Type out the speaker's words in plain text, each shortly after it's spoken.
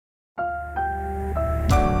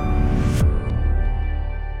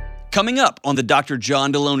Coming up on the Dr.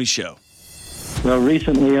 John Delony Show. Well,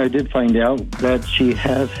 recently I did find out that she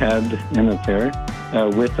has had an affair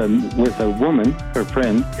with a woman, her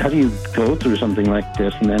friend. How do you go through something like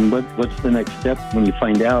this? And then what's the next step when you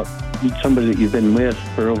find out somebody that you've been with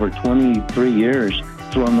for over 23 years,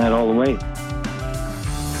 throwing that all away?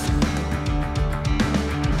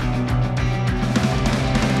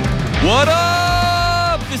 What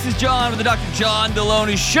up? This is John with the Dr. John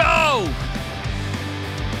Delony Show.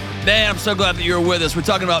 Man, I'm so glad that you're with us. We're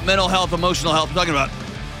talking about mental health, emotional health. We're talking about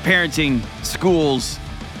parenting, schools,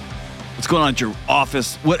 what's going on at your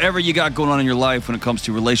office, whatever you got going on in your life when it comes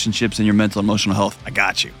to relationships and your mental and emotional health. I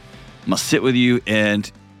got you. I'm going to sit with you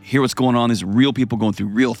and hear what's going on. These are real people going through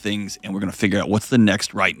real things, and we're going to figure out what's the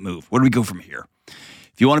next right move. Where do we go from here?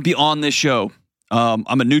 If you want to be on this show, I'm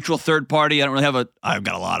a neutral third party. I don't really I've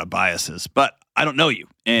got a lot of biases, but I don't know you.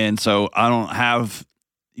 And so I don't have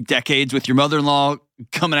decades with your mother-in-law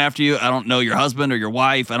coming after you. I don't know your husband or your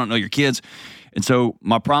wife. I don't know your kids. And so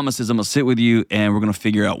my promise is I'm going to sit with you and we're going to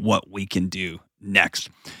figure out what we can do next.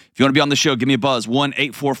 If you want to be on the show, give me a buzz.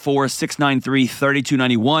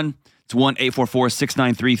 1-844-693-3291. It's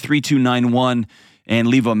 1-844-693-3291. And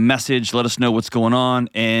leave a message. Let us know what's going on.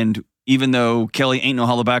 And even though Kelly ain't no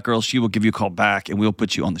hollaback girl, she will give you a call back and we'll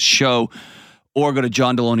put you on the show. Or go to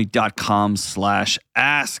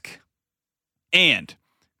johndelony.com/ask. And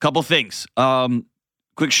couple things.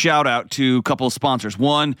 Quick shout out to a couple of sponsors.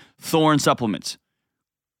 One, Thorne Supplements.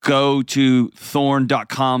 Go to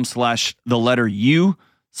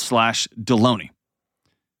thorne.com/U/Delony.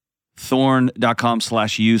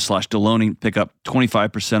 Thorne.com/U/Delony. Pick up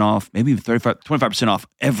 25% off, maybe even 25% off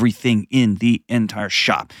everything in the entire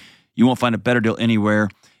shop. You won't find a better deal anywhere.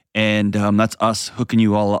 And that's us hooking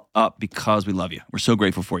you all up because we love you. We're so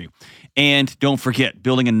grateful for you. And don't forget,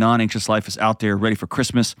 Building a Non-Anxious Life is out there ready for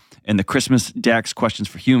Christmas. And the Christmas decks, questions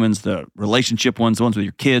for humans, the relationship ones, the ones with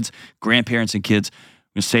your kids, grandparents and kids,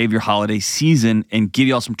 we're going to save your holiday season and give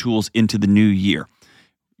you all some tools into the new year.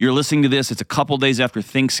 You're listening to this. It's a couple days after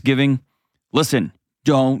Thanksgiving. Listen,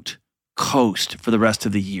 don't coast for the rest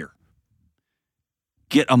of the year.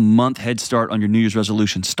 Get a month head start on your New Year's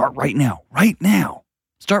resolution. Start right now. Right now.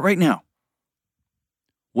 Start right now.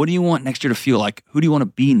 What do you want next year to feel like? Who do you want to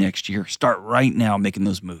be next year? Start right now making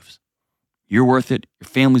those moves. You're worth it. Your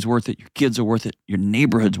family's worth it. Your kids are worth it. Your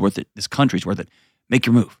neighborhood's worth it. This country's worth it. Make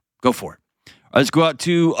your move. Go for it. All right, let's go out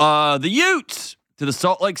to the Utes, to the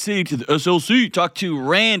Salt Lake City, to the SLC. Talk to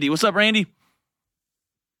Randy. What's up, Randy?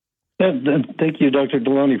 Thank you, Dr.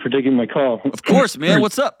 Delony, for taking my call. Of course, man.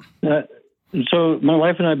 What's up? So my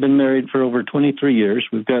wife and I have been married for over 23 years.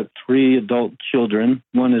 We've got 3 adult children.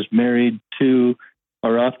 One is married, 2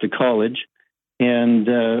 are off to college. And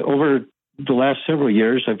over the last several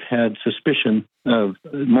years, I've had suspicion of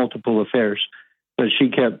multiple affairs. But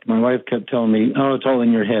my wife kept telling me, oh, it's all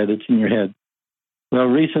in your head. It's in your head. Well,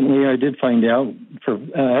 recently I did find out,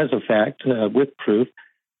 as a fact, with proof,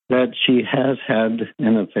 that she has had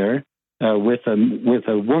an affair with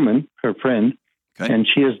a woman, her friend. Okay. And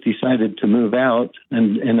she has decided to move out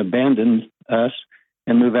and abandon us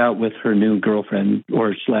and move out with her new girlfriend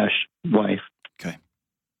or / wife. Okay.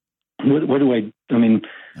 What do I mean,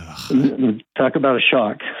 talk about a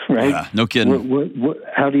shock, right? Yeah, no kidding.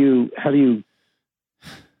 How do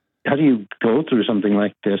you go through something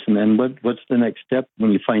like this? And then what's the next step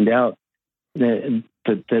when you find out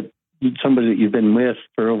that somebody that you've been with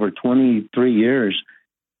for over 23 years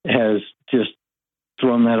has just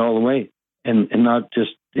thrown that all away? And not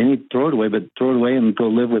just throw it away, but throw it away and go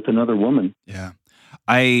live with another woman. Yeah.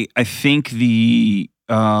 I think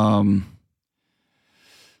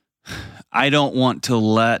I don't want to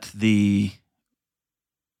let the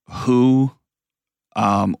who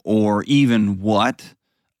or even what,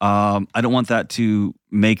 I don't want that to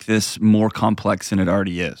make this more complex than it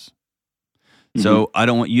already is. Mm-hmm. So I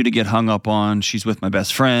don't want you to get hung up on she's with my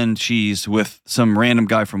best friend, she's with some random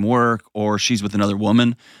guy from work, or she's with another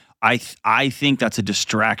woman. I think that's a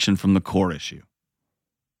distraction from the core issue.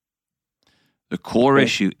 The core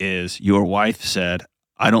issue is your wife said,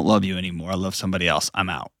 I don't love you anymore. I love somebody else. I'm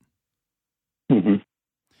out. Mm-hmm.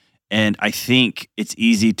 And I think it's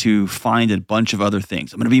easy to find a bunch of other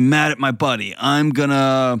things. I'm going to be mad at my buddy. I'm going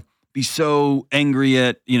to be so angry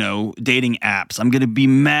at, dating apps. I'm going to be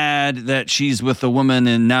mad that she's with a woman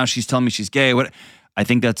and now she's telling me she's gay. I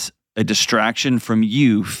think that's a distraction from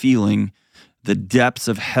you feeling the depths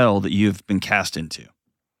of hell that you've been cast into.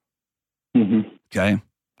 Mm-hmm. Okay?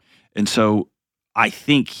 And so I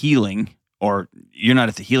think healing, or you're not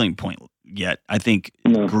at the healing point yet. I think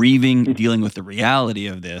grieving, dealing with the reality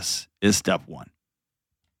of this is step one.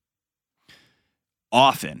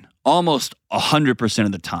 Often almost 100%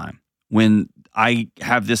 of the time when I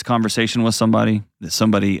have this conversation with somebody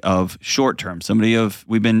of short term,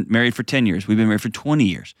 we've been married for 10 years, we've been married for 20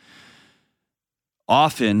 years.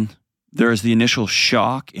 Often there is the initial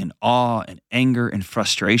shock and awe and anger and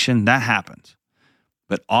frustration. That happens.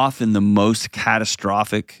 But often the most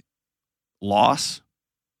catastrophic loss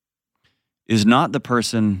is not the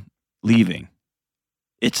person leaving.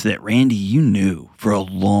 It's that, Randy, you knew for a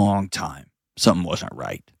long time something wasn't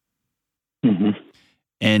right. Mm-hmm.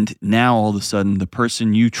 And now all of a sudden, the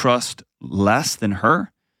person you trust less than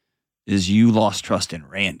her is you lost trust in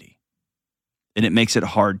Randy. And it makes it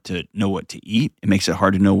hard to know what to eat. It makes it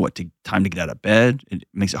hard to know time to get out of bed. It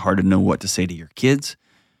makes it hard to know what to say to your kids.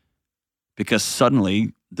 Because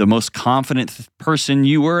suddenly, the most confident person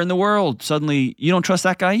you were in the world, suddenly you don't trust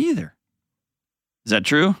that guy either. Is that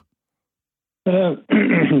true?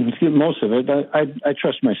 Most of it. I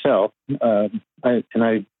trust myself.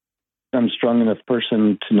 I'm a strong enough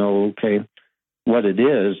person to know, okay, what it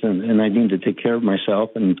is, and I need to take care of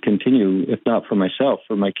myself and continue, if not for myself,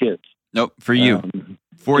 for my kids. Nope, for you.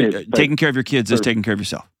 Taking care of your kids is taking care of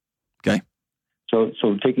yourself. Okay? So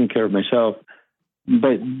taking care of myself,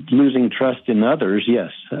 but losing trust in others,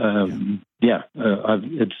 yes.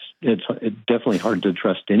 It's definitely hard to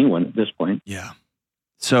trust anyone at this point. Yeah.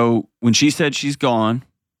 So when she said she's gone,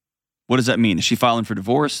 what does that mean? Is she filing for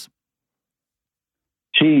divorce?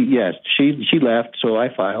 She left, so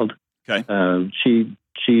I filed. Okay. She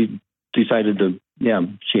decided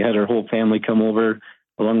she had her whole family come over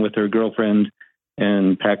along with her girlfriend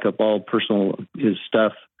and pack up all his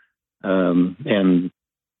stuff, and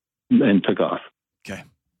took off. Okay.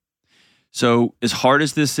 So as hard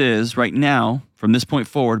as this is right now, from this point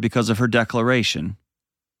forward, because of her declaration,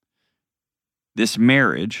 this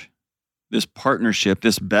marriage, this partnership,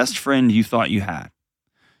 this best friend you thought you had,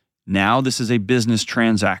 now this is a business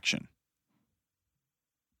transaction.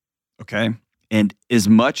 Okay? And as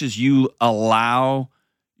much as you allow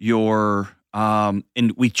your,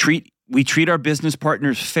 and we treat our business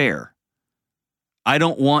partners fair, I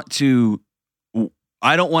don't want to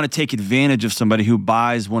take advantage of somebody who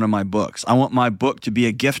buys one of my books. I want my book to be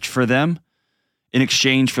a gift for them in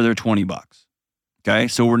exchange for their $20. Okay?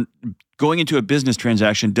 So we're going into a business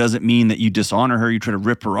transaction doesn't mean that you dishonor her, you try to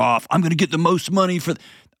rip her off. I'm going to get the most money for...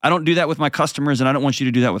 I don't do that with my customers, and I don't want you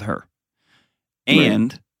to do that with her.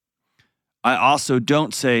 And I also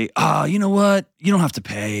don't say, you know what? You don't have to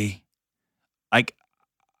pay.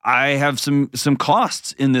 I have some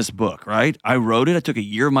costs in this book, right? I wrote it. I took a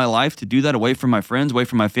year of my life to do that, away from my friends, away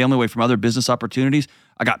from my family, away from other business opportunities.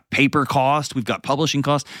 I got paper costs. We've got publishing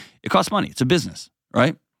costs. It costs money. It's a business,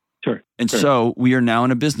 right? Sure. And so we are now in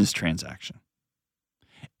a business transaction.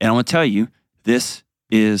 And I want to tell you, this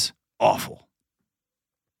is awful.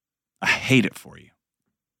 I hate it for you.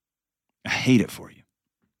 I hate it for you.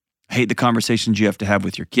 I hate the conversations you have to have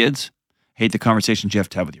with your kids. I hate the conversations you have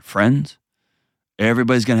to have with your friends.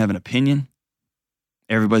 Everybody's going to have an opinion.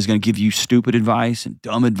 Everybody's going to give you stupid advice and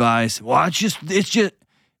dumb advice. Well, it's just.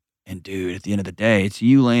 And dude, at the end of the day, it's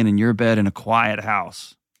you laying in your bed in a quiet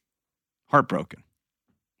house, heartbroken,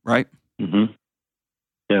 right? Mm-hmm.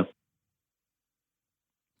 Yeah.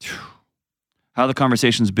 How have the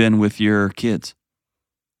conversations been with your kids?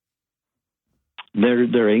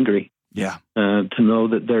 They're angry. Yeah. To know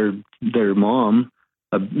that their mom,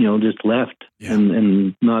 just left,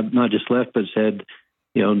 and not just left, but said,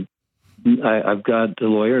 I've got a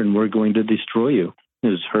lawyer and we're going to destroy you,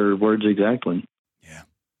 is her words exactly. Yeah.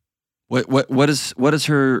 What is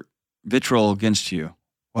her vitriol against you?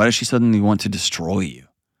 Why does she suddenly want to destroy you?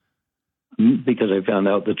 Because I found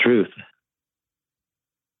out the truth.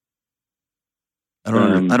 I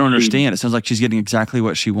don't understand. It sounds like she's getting exactly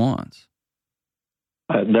what she wants.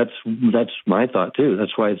 That's my thought too.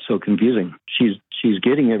 That's why it's so confusing. She's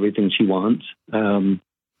getting everything she wants, but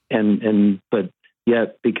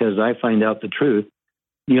yet, because I find out the truth,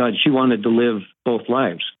 she wanted to live both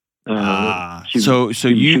lives. She wanted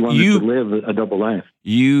to live a double life.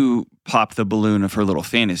 You popped the balloon of her little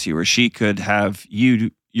fantasy where she could have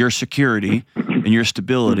your security and your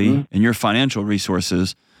stability and your financial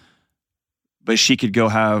resources, but she could go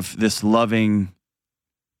have this loving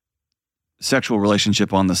sexual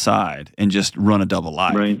relationship on the side and just run a double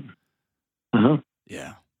life. Right. Uh-huh.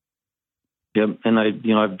 Yeah. Yep. And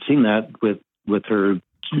I've seen that with her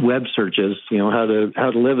web searches, how to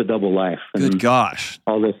live a double life. And good gosh.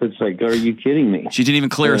 All this, it's like, are you kidding me? She didn't even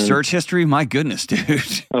clear a search history? My goodness, dude.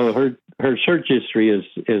 Oh, her search history is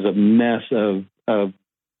a mess of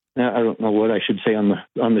I don't know what I should say on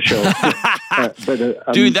the show.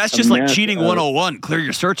 Dude, that's just like cheating 101. Clear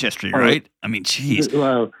your search history, right? I mean, geez.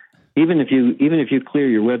 Well, even if you clear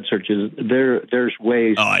your web searches, there's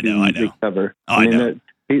ways to recover. I know.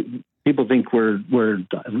 People think we're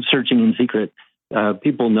searching in secret.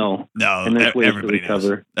 People know. No, and there's ways everybody to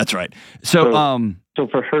recover. knows. That's right. So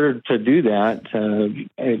for her to do that,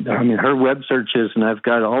 I mean, her web searches, and I've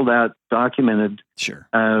got all that documented. Sure.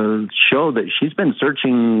 Show that she's been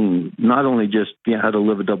searching not only just how to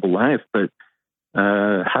live a double life, but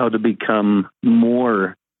how to become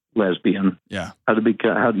more lesbian. Yeah. How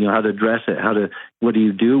to address it. What do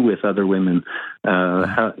you do with other women?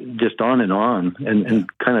 Just on, and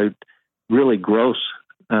kind of really gross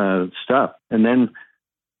stuff. And then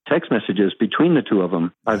text messages between the two of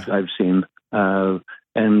them. I've seen, and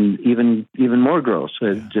even more gross.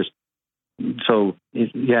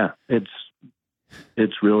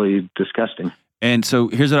 It's really disgusting. And so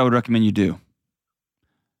here's what I would recommend you do.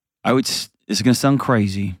 It's going to sound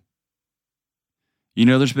crazy. You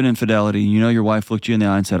know there's been infidelity. You know your wife looked you in the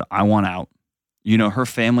eye and said, I want out. You know her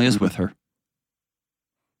family is with her.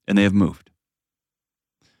 And they have moved.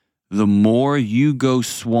 The more you go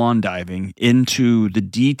swan diving into the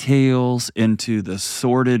details, into the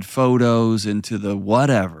sordid photos, into the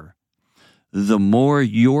whatever, the more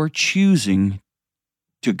you're choosing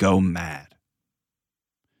to go mad.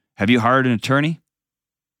 Have you hired an attorney?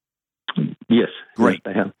 Yes. Great.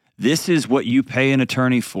 Yes, I have. This is what you pay an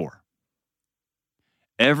attorney for.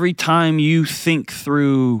 Every time you think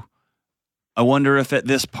through, I wonder if at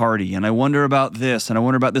this party, and I wonder about this, and I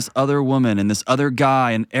wonder about this other woman and this other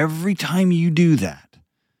guy, and every time you do that,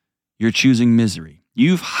 you're choosing misery.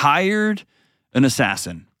 You've hired an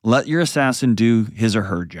assassin. Let your assassin do his or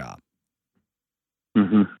her job.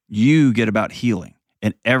 Mm-hmm. You get about healing.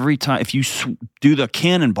 And every time, if you do the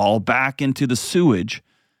cannonball back into the sewage,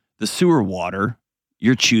 the sewer water,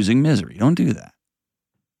 you're choosing misery. Don't do that.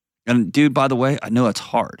 And dude, by the way, I know it's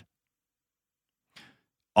hard.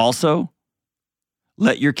 Also,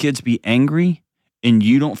 let your kids be angry and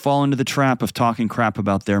you don't fall into the trap of talking crap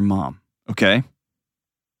about their mom. Okay?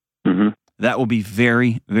 Mm-hmm. That will be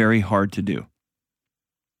very, very hard to do.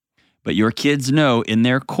 But your kids know in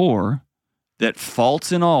their core that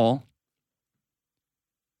faults and all,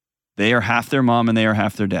 they are half their mom and they are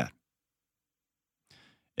half their dad.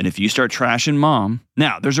 And if you start trashing mom,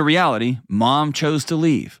 now there's a reality. Mom chose to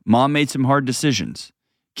leave. Mom made some hard decisions.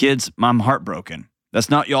 Kids, I'm heartbroken. That's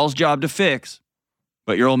not y'all's job to fix.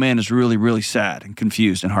 But your old man is really, really sad and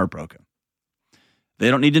confused and heartbroken. They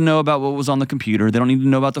don't need to know about what was on the computer. They don't need to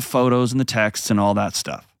know about the photos and the texts and all that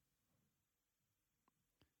stuff.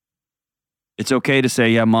 It's okay to say,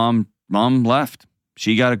 yeah, mom left.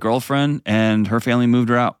 She got a girlfriend and her family moved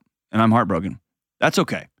her out. And I'm heartbroken. That's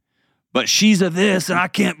okay. But she's a this and I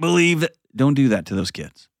can't believe that. Don't do that to those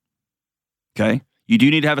kids. Okay? You do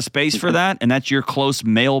need to have a space for that, and that's your close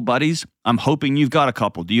male buddies. I'm hoping you've got a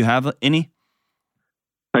couple. Do you have any?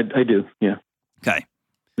 I do, yeah. Okay.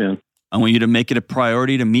 Yeah. I want you to make it a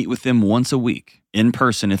priority to meet with them once a week, in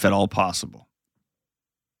person if at all possible.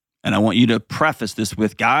 And I want you to preface this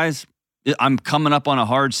with, guys, I'm coming up on a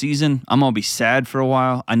hard season. I'm going to be sad for a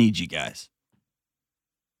while. I need you guys.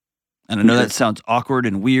 And I know that sounds awkward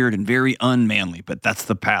and weird and very unmanly, but that's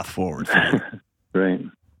the path forward for you. Right.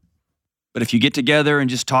 But if you get together and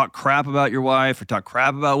just talk crap about your wife or talk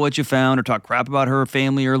crap about what you found or talk crap about her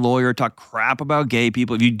family or lawyer, talk crap about gay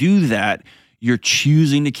people, if you do that, you're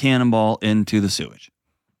choosing to cannonball into the sewage.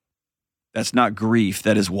 That's not grief.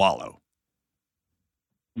 That is wallow.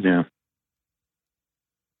 Yeah.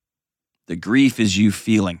 The grief is you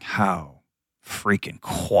feeling how freaking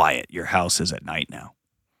quiet your house is at night now.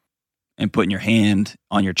 And putting your hand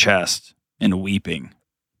on your chest and weeping.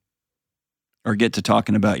 Or get to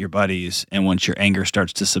talking about your buddies, and once your anger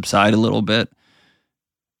starts to subside a little bit,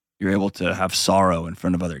 you're able to have sorrow in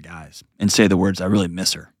front of other guys and say the words, I really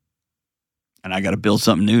miss her. And I got to build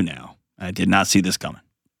something new now. I did not see this coming.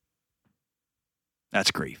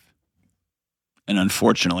 That's grief. And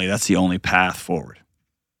unfortunately, that's the only path forward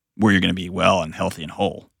where you're going to be well and healthy and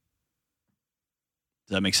whole.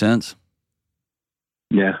 Does that make sense?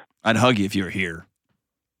 Yeah. I'd hug you if you were here.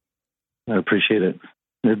 I appreciate it.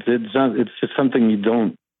 It's just something you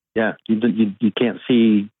don't, you can't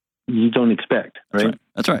see, you don't expect, right?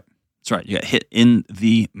 That's right. You got hit in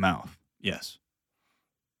the mouth. Yes.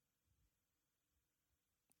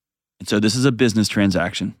 And so this is a business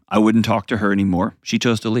transaction. I wouldn't talk to her anymore. She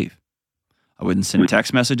chose to leave. I wouldn't send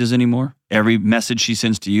text messages anymore. Every message she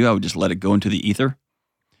sends to you, I would just let it go into the ether.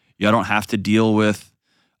 You don't have to deal with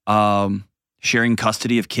sharing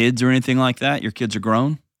custody of kids or anything like that. Your kids are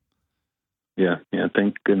grown. Yeah,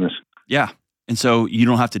 thank goodness. Yeah, and so you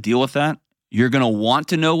don't have to deal with that. You're going to want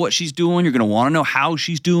to know what she's doing. You're going to want to know how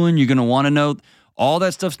she's doing. You're going to want to know All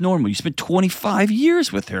that stuff's normal. You spent 25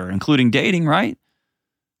 years with her, including dating, right?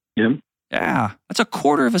 Yeah. Yeah. That's a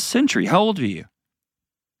quarter of a century. How old are you?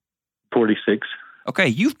 46. Okay.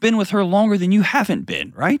 You've been with her longer than you haven't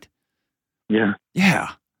been, right? Yeah. Yeah.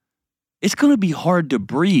 It's going to be hard to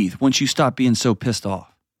breathe once you stop being so pissed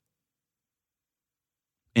off.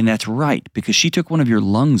 And that's right, because she took one of your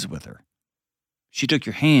lungs with her. She took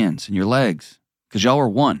your hands and your legs, because y'all were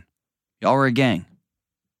one. Y'all were a gang.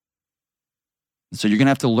 And so you're going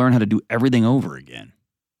to have to learn how to do everything over again.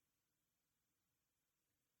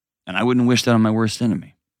 And I wouldn't wish that on my worst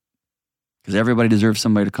enemy, because everybody deserves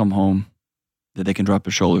somebody to come home that they can drop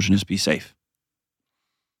their shoulders and just be safe.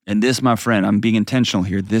 And this, my friend, I'm being intentional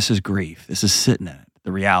here. This is grief. This is sitting in it,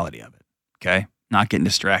 the reality of it, okay? Not getting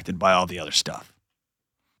distracted by all the other stuff.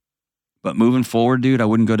 But moving forward, dude, I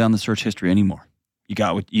wouldn't go down the search history anymore. You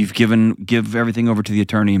got what you've given, give everything over to the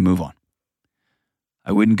attorney and move on.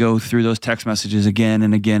 I wouldn't go through those text messages again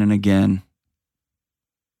and again and again.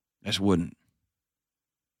 I just wouldn't.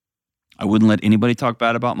 I wouldn't let anybody talk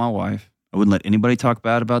bad about my wife. I wouldn't let anybody talk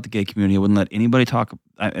bad about the gay community. I wouldn't let anybody talk.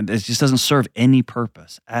 It just doesn't serve any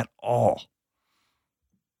purpose at all.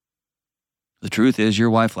 The truth is, your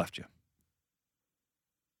wife left you.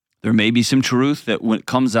 There may be some truth that when it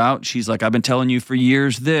comes out, she's like, I've been telling you for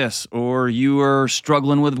years this, or you are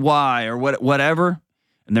struggling with Y, or whatever.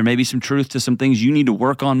 And there may be some truth to some things you need to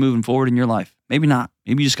work on moving forward in your life. Maybe not.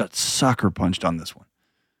 Maybe you just got sucker punched on this one.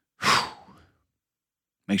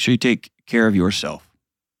 Make sure you take care of yourself.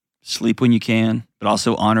 Sleep when you can, but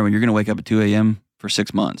also honor when you're going to wake up at 2 a.m. for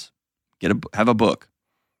 6 months. Have a book.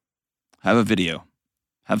 Have a video.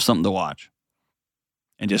 Have something to watch.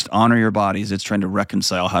 And just honor your body as it's trying to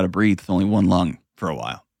reconcile how to breathe with only one lung for a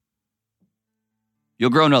while.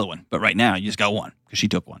 You'll grow another one, but right now you just got one because she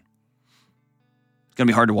took one. It's going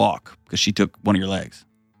to be hard to walk because she took one of your legs.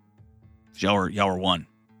 Y'all were one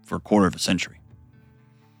for a quarter of a century.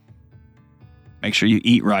 Make sure you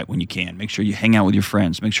eat right when you can. Make sure you hang out with your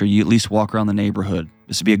friends. Make sure you at least walk around the neighborhood.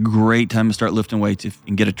 This would be a great time to start lifting weights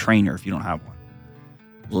and get a trainer if you don't have one.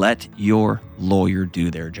 Let your lawyer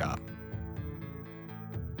do their job.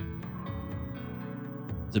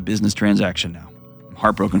 It's a business transaction now. I'm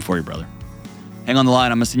heartbroken for you, brother. Hang on the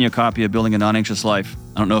line. I'm going to send you a copy of Building a Non-Anxious Life.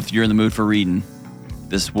 I don't know if you're in the mood for reading.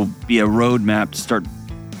 This will be a roadmap to start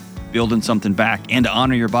building something back and to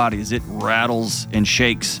honor your body as it rattles and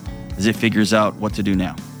shakes as it figures out what to do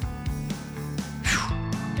now.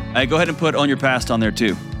 Hey, go ahead and put On Your Past on there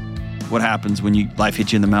too. What happens when life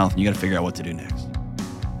hits you in the mouth and you got to figure out what to do next.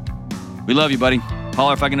 We love you, buddy.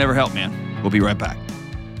 Holler if I can ever help, man. We'll be right back.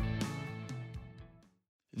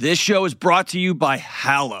 This show is brought to you by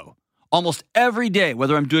Hallow. Almost every day,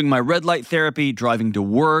 whether I'm doing my red light therapy, driving to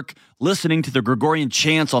work, listening to the Gregorian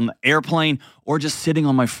chants on the airplane, or just sitting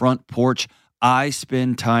on my front porch, I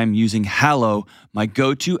spend time using Hallow, my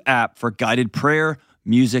go-to app for guided prayer,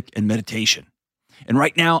 music, and meditation. And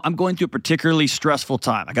right now, I'm going through a particularly stressful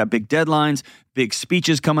time. I got big deadlines, big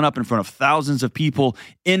speeches coming up in front of thousands of people,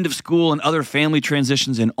 end of school and other family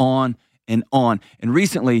transitions, and on and on. And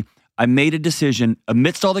recently, I made a decision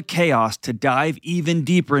amidst all the chaos to dive even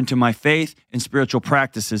deeper into my faith and spiritual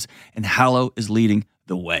practices, and Hallow is leading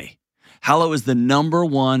the way. Hallow is the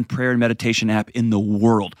 #1 prayer and meditation app in the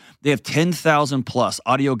world. They have 10,000 plus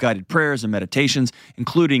audio guided prayers and meditations,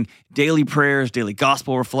 including daily prayers, daily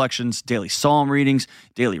gospel reflections, daily psalm readings,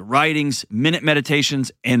 daily writings, minute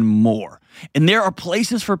meditations, and more. And there are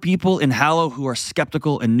places for people in Hallow who are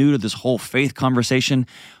skeptical and new to this whole faith conversation.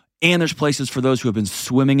 And there's places for those who have been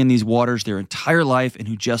swimming in these waters their entire life and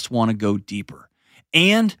who just want to go deeper.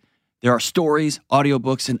 And there are stories,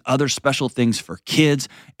 audiobooks, and other special things for kids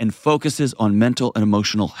and focuses on mental and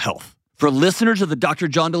emotional health. For listeners of the Dr.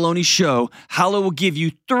 John Deloney Show, Hallow will give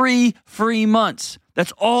you 3 free months.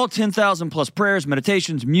 That's all 10,000 plus prayers,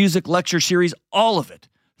 meditations, music, lecture series, all of it.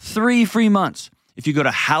 3 free months. If you go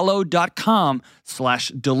to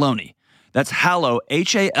hallow.com/Deloney. That's Hallow,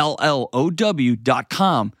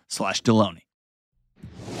 HALLOW.com/Deloney.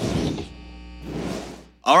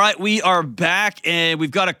 All right, we are back, and we've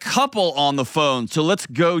got a couple on the phone. So let's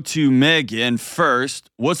go to Megan first.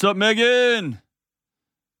 What's up, Megan?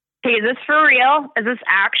 Hey, is this for real? Is this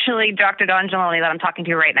actually Dr. Don Deloney that I'm talking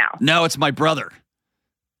to right now? No, it's my brother.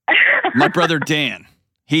 My brother, Dan.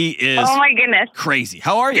 He is oh my goodness, crazy.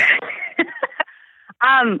 How are you?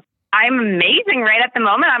 I'm amazing right at the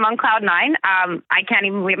moment. I'm on cloud 9. I can't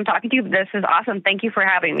even believe I'm talking to you. This is awesome. Thank you for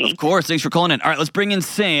having me. Of course. Thanks for calling in. All right, let's bring in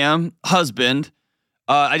Sam, husband.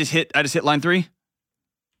 I just hit line 3.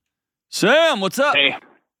 Sam, what's up? Hey.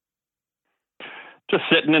 Just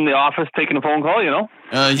sitting in the office taking a phone call, you know?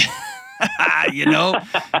 You know,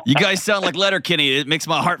 you guys sound like Letterkenny. It makes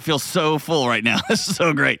my heart feel so full right now. This is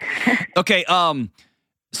so great. Okay,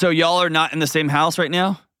 so y'all are not in the same house right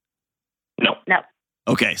now? No.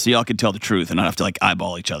 Okay, so y'all can tell the truth and not have to like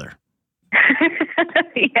eyeball each other.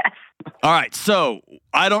 Yes. All right, so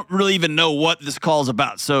I don't really even know what this call is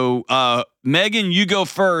about. So, Megan, you go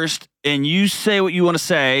first, and you say what you want to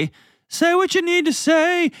say. Say what you need to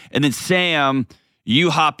say. And then, Sam, you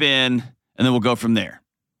hop in, and then we'll go from there.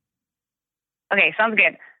 Okay, sounds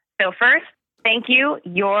good. So first, thank you.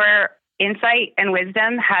 Your insight and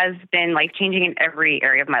wisdom has been life-changing in every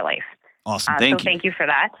area of my life. Awesome, thank you. Thank you for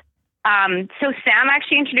that. So Sam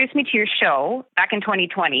actually introduced me to your show back in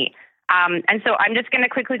 2020. And so I'm just going to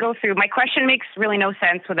quickly go through. My question makes really no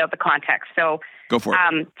sense without the context. So go for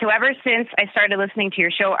it. So ever since I started listening to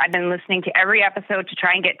your show, I've been listening to every episode to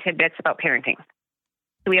try and get tidbits about parenting.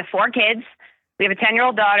 So we have 4 kids. We have a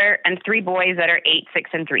 10-year-old daughter and 3 boys that are 8, 6,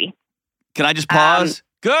 and 3. Can I just pause?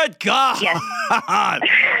 Good God. Yes.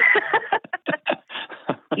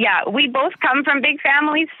 Yeah, we both come from big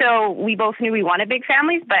families, so we both knew we wanted big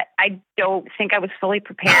families, but I don't think I was fully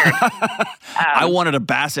prepared. I wanted a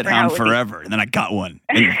basset hound forever, and then I got one.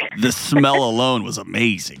 And the smell alone was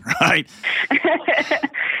amazing, right?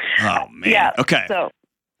 Oh, man. Yeah. Okay. So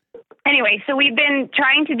anyway, so we've been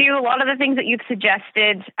trying to do a lot of the things that you've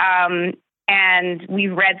suggested, and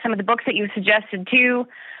we've read some of the books that you've suggested too.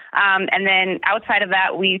 And then outside of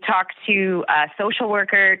that, we talked to a social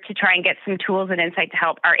worker to try and get some tools and insight to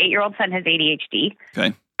help. Our 8-year-old son has ADHD.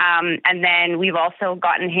 Okay. And then we've also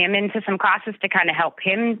gotten him into some classes to kind of help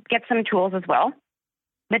him get some tools as well.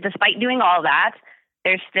 But despite doing all that,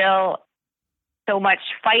 there's still so much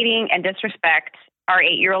fighting and disrespect. Our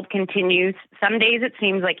 8-year-old continues. Some days it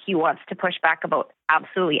seems like he wants to push back about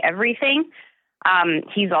absolutely everything.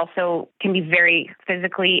 He's also can be very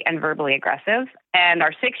physically and verbally aggressive. And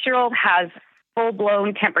our 6-year-old has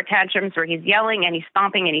full-blown temper tantrums where he's yelling and he's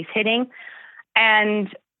stomping and he's hitting.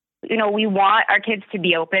 And, you know, we want our kids to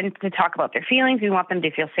be open to talk about their feelings. We want them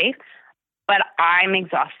to feel safe. But I'm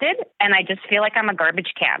exhausted, and I just feel like I'm a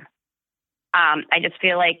garbage can. I just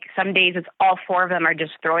feel like some days it's all 4 of them are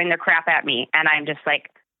just throwing their crap at me. And I'm just like,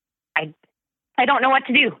 I don't know what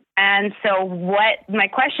to do. And so my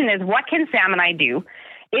question is, what can Sam and I do?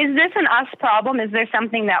 Is this an us problem? Is there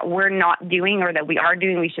something that we're not doing or that we are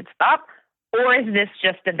doing we should stop? Or is this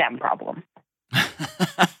just a them problem?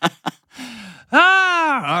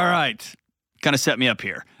 All right. Kind of set me up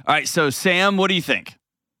here. All right. So, Sam, what do you think?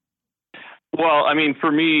 Well, I mean,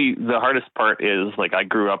 for me, the hardest part is, like, I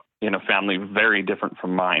grew up in a family very different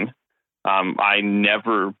from mine. I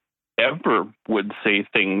never, ever would say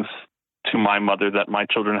things to my mother that my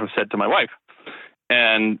children have said to my wife.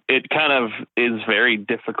 And it kind of is very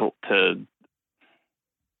difficult to,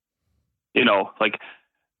 you know, like,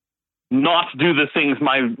 not do the things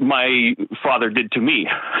my father did to me,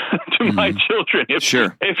 to my children,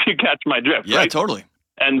 if you catch my drift. Yeah, right? Totally.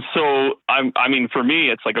 And so, I mean, for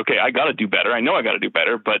me, it's like, okay, I got to do better. I know I got to do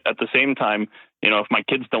better. But at the same time, you know, if my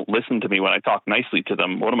kids don't listen to me when I talk nicely to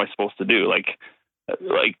them, what am I supposed to do? Like,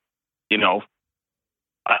 you know,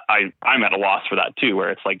 I'm at a loss for that too,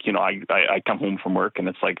 where it's like, you know, I come home from work and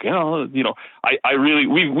it's like, I really,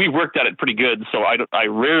 we've worked at it pretty good. So I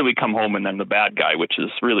rarely come home and I'm the bad guy, which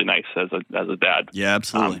is really nice as a dad. Yeah,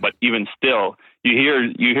 absolutely. But even still, you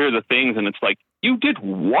hear the things and it's like, you did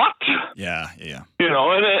what? Yeah. You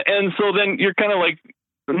know, and so then you're kind of like,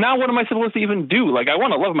 now what am I supposed to even do? Like, I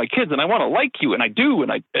want to love my kids and I want to like you, and I do,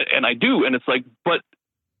 and I do, and it's like, but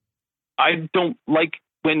I don't like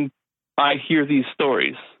when I hear these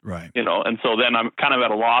stories, right? You know, and so then I'm kind of at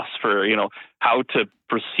a loss for, you know, how to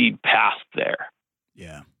proceed past there.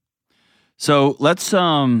 Yeah. So let's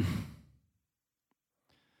to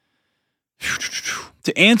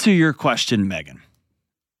answer your question, Megan.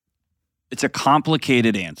 It's a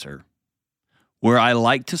complicated answer where I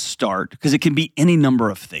like to start, because it can be any number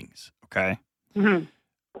of things, okay? Mm-hmm.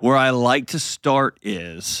 Where I like to start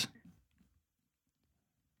is,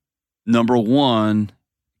 number one,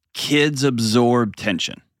 kids absorb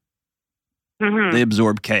tension. Mm-hmm. They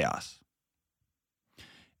absorb chaos.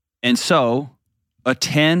 And so a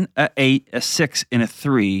 10, a 8, a 6, and a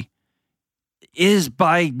 3 is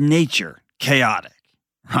by nature chaotic,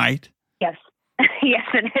 right? Yes. Yes,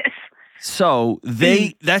 it is. So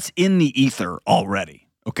that's in the ether already,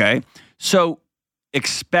 okay? So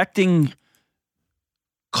expecting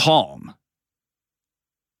calm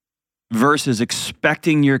versus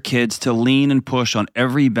expecting your kids to lean and push on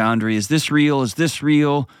every boundary. Is this real? Is this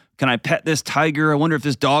real? Can I pet this tiger? I wonder if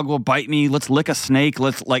this dog will bite me. Let's lick a snake.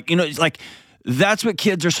 Let's it's like that's what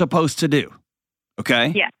kids are supposed to do,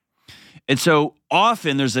 okay? Yeah. And so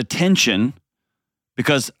often there's a tension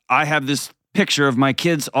because I have this picture of my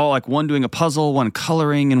kids all like one doing a puzzle, one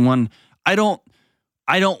coloring, and one. I don't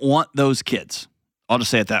want those kids. I'll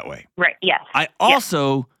just say it that way. Right. Yes. I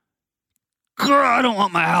also, girl, I don't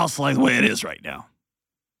want my house like the way it is right now.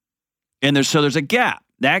 And there's a gap.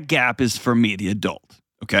 That gap is for me, the adult.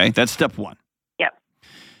 Okay, that's step one. Yep.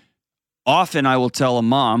 Often I will tell a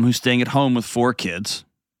mom who's staying at home with 4 kids,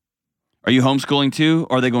 "Are you homeschooling too,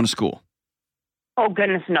 or are they going to school?" Oh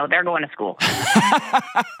goodness, no, they're going to school.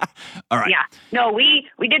 All right. Yeah. No, we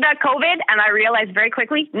did that COVID, and I realized very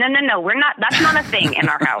quickly, no, we're not. That's not a thing in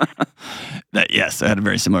our house. Yes, I had a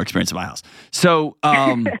very similar experience in my house. So,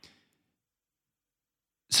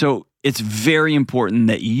 so it's very important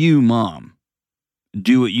that you, mom,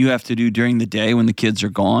 do what you have to do during the day when the kids are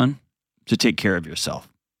gone to take care of yourself.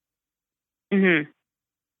 Mm-hmm.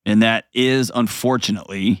 And that is,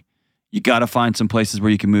 unfortunately, you got to find some places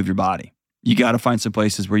where you can move your body. You got to find some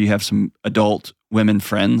places where you have some adult women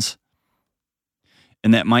friends.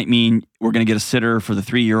 And that might mean we're going to get a sitter for the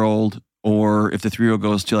 3-year-old, or if the 3-year-old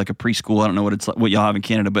goes to like a preschool, I don't know what y'all have in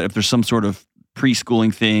Canada, but if there's some sort of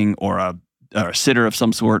preschooling thing or a sitter of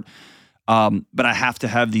some sort, but I have to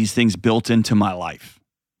have these things built into my life.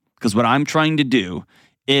 Because what I'm trying to do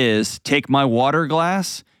is take my water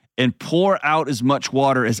glass and pour out as much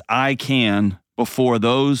water as I can before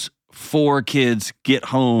those 4 kids get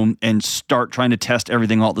home and start trying to test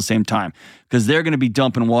everything all at the same time. Because they're going to be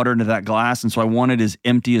dumping water into that glass, and so I want it as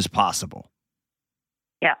empty as possible.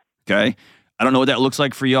 Yeah. Okay? I don't know what that looks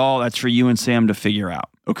like for y'all. That's for you and Sam to figure out.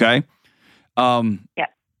 Okay? Yeah.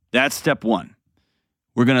 That's step 1.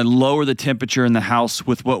 We're going to lower the temperature in the house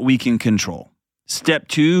with what we can control. Step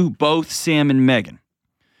 2, both Sam and Megan.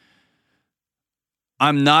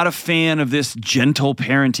 I'm not a fan of this gentle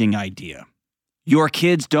parenting idea. Your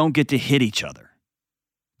kids don't get to hit each other,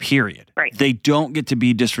 period. Right. They don't get to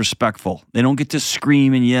be disrespectful. They don't get to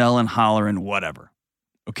scream and yell and holler and whatever,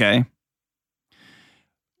 okay?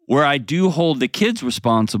 Where I do hold the kids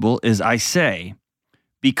responsible is I say,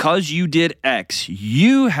 because you did X,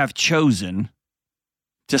 you have chosen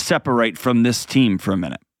to separate from this team for a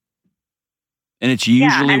minute. And it's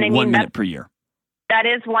usually 1 minute per year. That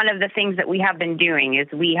is one of the things that we have been doing is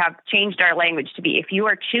we have changed our language to be, if you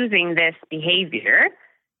are choosing this behavior,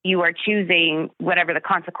 you are choosing whatever the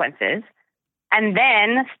consequence is. And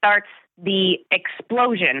then starts the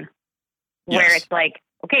explosion where Yes. it's like,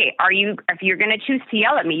 okay, if you're going to choose to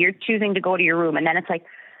yell at me, you're choosing to go to your room. And then it's like,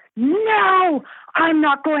 no, I'm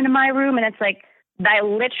not going to my room. And it's like, I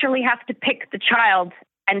literally have to pick the child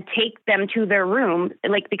and take them to their room,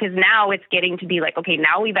 like, because now it's getting to be like, okay,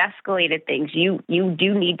 now we've escalated things. You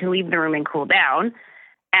do need to leave the room and cool down.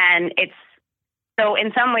 And it's, so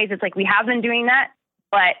in some ways it's like we have been doing that,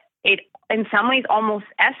 but it in some ways almost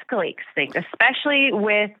escalates things, especially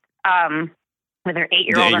with our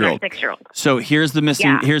 8-year-old and our 6-year-old. So here's the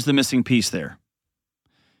missing piece there.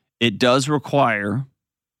 It does require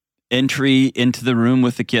entry into the room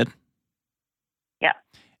with the kid. Yeah.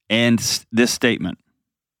 And this statement,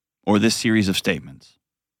 or this series of statements.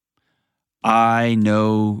 I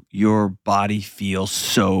know your body feels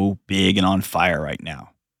so big and on fire right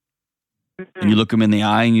now. Mm-hmm. And you look them in the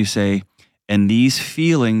eye and you say, and these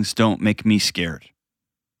feelings don't make me scared.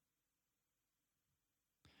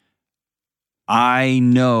 I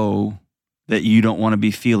know that you don't want to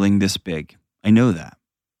be feeling this big. I know that.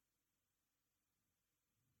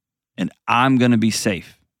 And I'm going to be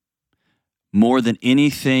safe. More than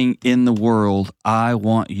anything in the world, I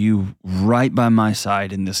want you right by my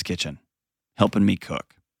side in this kitchen, helping me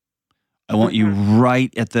cook. I want you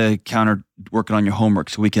right at the counter working on your homework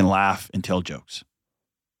so we can laugh and tell jokes.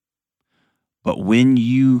 But when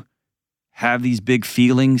you have these big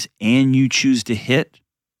feelings and you choose to hit,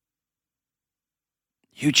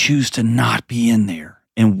 you choose to not be in there.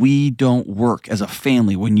 And we don't work as a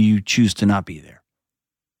family when you choose to not be there.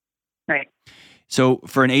 Right. So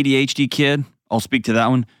for an ADHD kid, I'll speak to that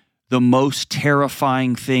one, the most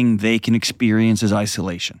terrifying thing they can experience is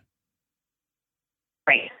isolation.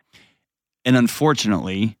 Right. And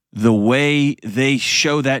unfortunately, the way they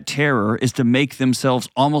show that terror is to make themselves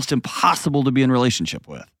almost impossible to be in relationship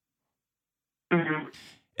with. Mm-hmm.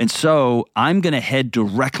 And so I'm going to head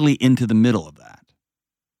directly into the middle of that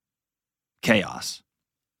chaos.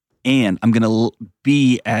 And I'm going to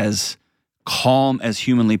be as calm as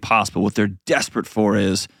humanly possible. What they're desperate for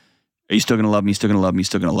is, are you still going to love me? Still going to love me?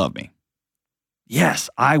 Still going to love me? Yes,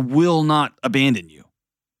 I will not abandon you.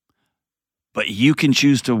 But you can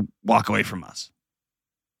choose to walk away from us.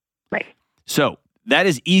 Right. So that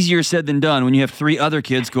is easier said than done when you have 3 other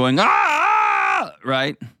kids going, ah,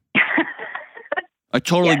 right? I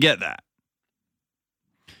totally get that.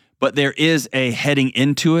 But there is a heading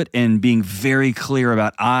into it and being very clear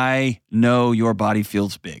about, I know your body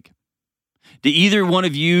feels big. Do either one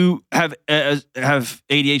of you have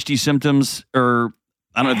ADHD symptoms, or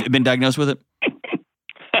I don't know, have been diagnosed with it?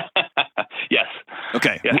 Yes.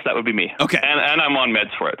 Okay. Yes, that would be me. Okay. And I'm on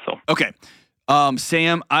meds for it. So. Okay.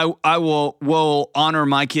 Sam, I will honor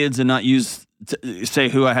my kids and not say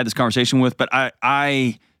who I had this conversation with, but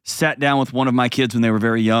I sat down with one of my kids when they were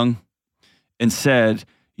very young and said,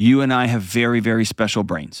 you and I have very, very special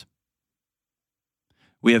brains.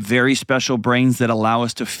 We have very special brains that allow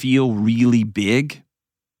us to feel really big,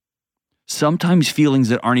 sometimes feelings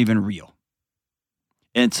that aren't even real.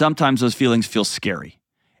 And sometimes those feelings feel scary.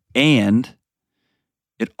 And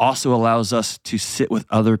it also allows us to sit with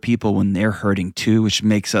other people when they're hurting too, which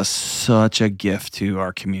makes us such a gift to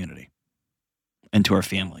our community and to our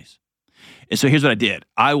families. And so here's what I did.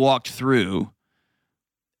 I walked through.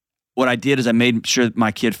 What I did is I made sure that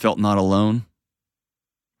my kid felt not alone.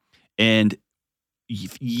 And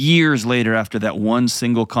years later, after that one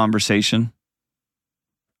single conversation,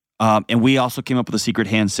 and we also came up with a secret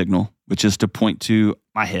hand signal, which is to point to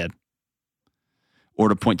my head or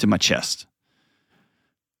to point to my chest.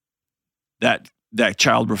 That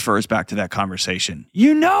child refers back to that conversation.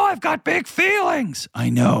 You know, I've got big feelings. I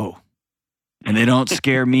know. And they don't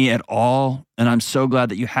scare me at all. And I'm so glad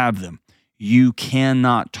that you have them. You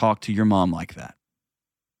cannot talk to your mom like that.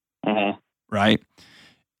 Mm-hmm. Right?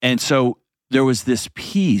 And so there was this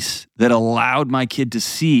piece that allowed my kid to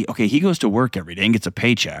see, okay, he goes to work every day and gets a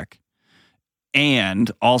paycheck. And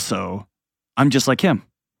also, I'm just like him.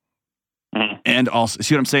 Mm-hmm. And also,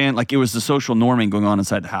 see what I'm saying? Like, it was the social norming going on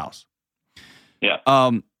inside the house. Yeah.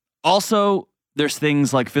 Also, there's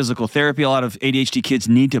things like physical therapy. A lot of ADHD kids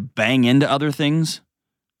need to bang into other things.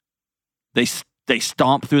 They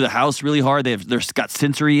stomp through the house really hard. They've got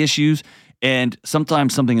sensory issues. And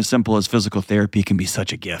sometimes something as simple as physical therapy can be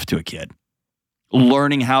such a gift to a kid.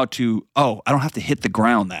 Learning how to, I don't have to hit the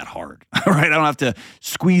ground that hard, right? I don't have to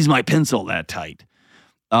squeeze my pencil that tight.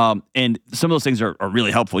 And some of those things are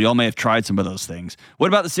really helpful. Y'all may have tried some of those things. What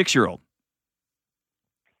about the 6-year-old?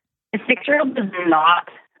 The 6-year-old does not,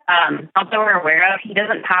 although we're aware of, he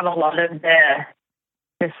doesn't have a lot of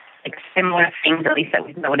this like similar things, at least that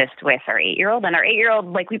we've noticed with our 8-year-old. And our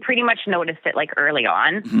 8-year-old, like, we pretty much noticed it like early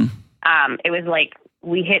on. Mm-hmm. It was like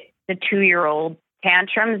we hit the 2-year-old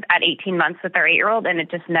tantrums at 18 months with our 8-year-old, and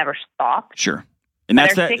it just never stopped. Sure. And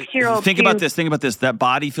that's our that. 6-year-old Think about this. That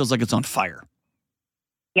body feels like it's on fire.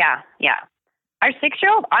 Yeah. Our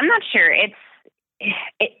 6-year-old, I'm not sure.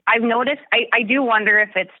 I've noticed, I do wonder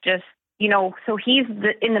if it's just, so he's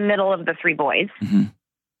in the middle of the 3 boys. Mm-hmm.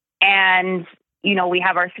 And, we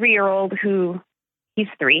have our 3-year-old who, he's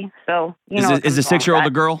 3. So, is the 6-year-old a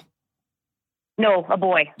girl? No, a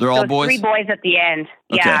boy. They're all boys? 3 boys at the end.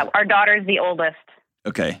 Okay. Yeah, our daughter's the oldest.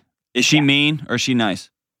 Okay. Is she mean or is she nice?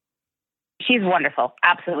 She's wonderful.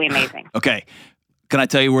 Absolutely amazing. Okay. Can I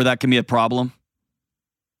tell you where that can be a problem?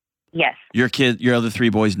 Yes. Your other 3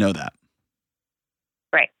 boys know that.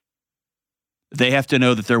 Right. They have to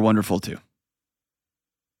know that they're wonderful too.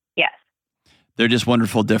 Yes. They're just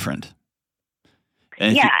wonderful different.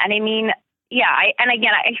 And and I mean,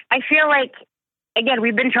 I feel like, again,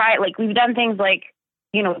 we've done things like,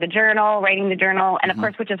 the journal, writing the journal, and of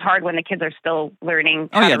course, which is hard when the kids are still learning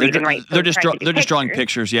how to read and write. They're just drawing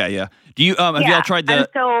pictures. Yeah. Do you have y'all tried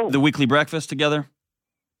the weekly breakfast together?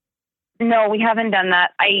 No, we haven't done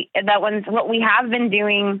that. What we have been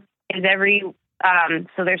doing is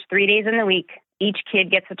so there's 3 days in the week. Each kid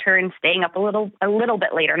gets a turn staying up a little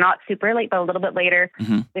bit later, not super late, but a little bit later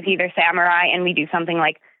with either Samurai, and we do something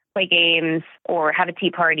like play games or have a tea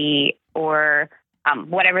party or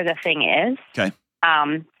whatever the thing is. Okay.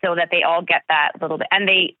 So that they all get that little bit, and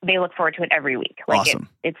they look forward to it every week. Like awesome.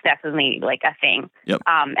 It's definitely like a thing. Yep.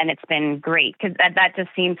 And it's been great because that just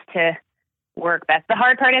seems to work best. The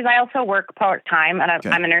hard part is I also work part-time, and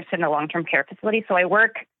I'm a nurse in a long-term care facility, so I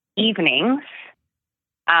work evenings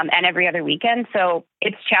and every other weekend. So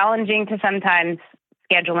it's challenging to sometimes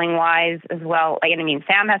scheduling wise as well. Like, I mean,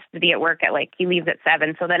 Sam has to be at work he leaves at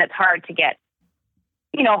 7. So then it's hard to get,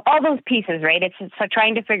 all those pieces, right? It's like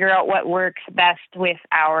trying to figure out what works best with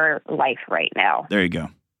our life right now. There you go.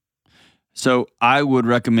 So I would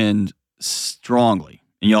recommend strongly,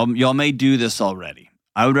 and y'all may do this already.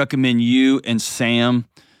 I would recommend you and Sam.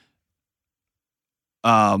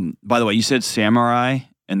 By the way, you said Samurai,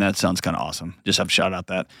 and that sounds kind of awesome. Just have to shout out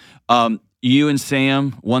that. You and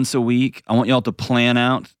Sam, once a week, I want y'all to plan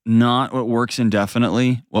out not what works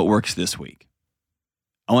indefinitely, what works this week.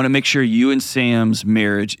 I want to make sure you and Sam's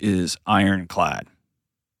marriage is ironclad.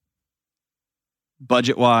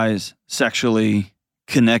 Budget-wise, sexually,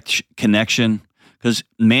 connection. Because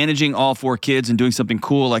managing all 4 kids and doing something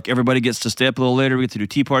cool, like everybody gets to stay up a little later, we get to do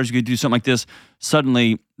tea parties, we get to do something like this,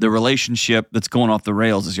 suddenly the relationship that's going off the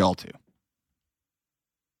rails is y'all two.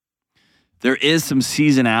 There is some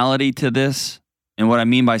seasonality to this. And what I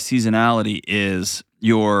mean by seasonality is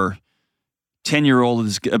your 10-year-old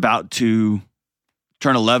is about to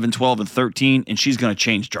turn 11, 12, and 13, and she's going to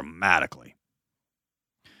change dramatically.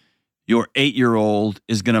 Your 8-year-old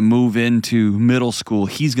is going to move into middle school.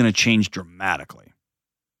 He's going to change dramatically.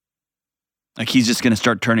 Like he's just going to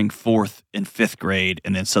start turning 4th and 5th grade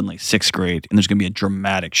and then suddenly 6th grade, and there's going to be a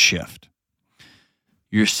dramatic shift.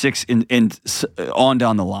 You're 6 and on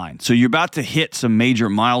down the line. So you're about to hit some major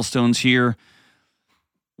milestones here.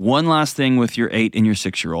 One last thing with your 8 and your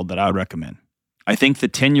 6-year-old that I would recommend. I think the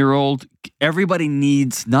 10-year-old, everybody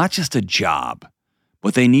needs not just a job,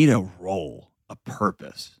 but they need a role, a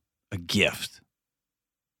purpose, a gift.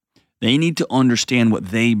 They need to understand what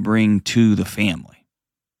they bring to the family.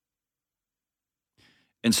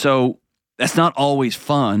 And so that's not always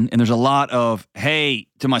fun. And there's a lot of, hey,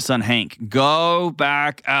 to my son Hank, go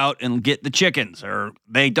back out and get the chickens, or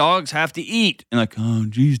dogs have to eat. And like, oh,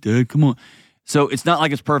 geez, Dad, come on. So it's not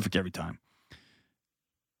like it's perfect every time.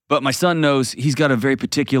 But my son knows he's got a very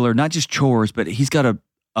particular, not just chores, but he's got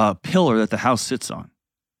a pillar that the house sits on.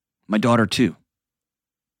 My daughter too.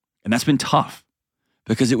 And that's been tough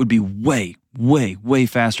because it would be way, way, way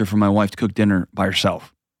faster for my wife to cook dinner by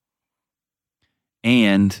herself.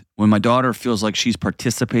 And when my daughter feels like she's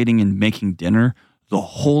participating in making dinner, the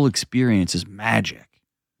whole experience is magic.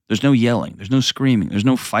 There's no yelling. There's no screaming. There's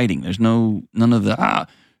no fighting. There's none of the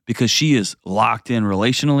because she is locked in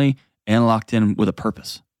relationally and locked in with a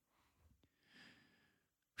purpose.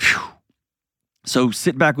 Whew. So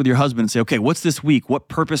sit back with your husband and say, okay, what's this week? What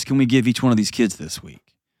purpose can we give each one of these kids this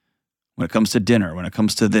week? When it comes to dinner, when it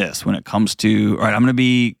comes to this, when it comes to, all right, I'm going to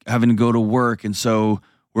be having to go to work, and so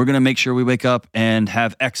we're going to make sure we wake up and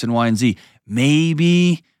have X and Y and Z.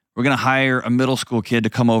 Maybe we're going to hire a middle school kid to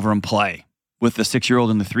come over and play with the 6-year-old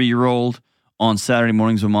and the 3-year-old on Saturday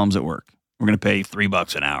mornings when mom's at work. We're going to pay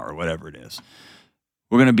 $3 an hour or whatever it is.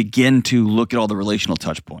 We're going to begin to look at all the relational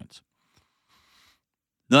touch points.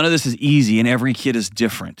 None of this is easy, and every kid is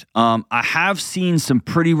different. I have seen some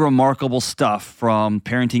pretty remarkable stuff from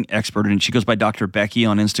parenting expert, and she goes by Dr. Becky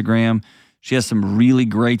on Instagram. She has some really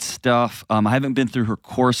great stuff. I haven't been through her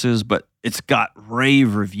courses, but it's got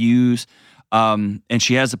rave reviews. And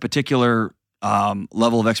she has a particular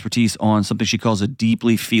level of expertise on something she calls a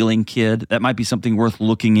deeply feeling kid. That might be something worth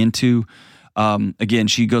looking into. Again,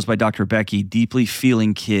 she goes by Dr. Becky, deeply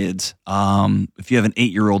feeling kids. If you have an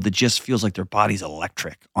 8-year-old that just feels like their body's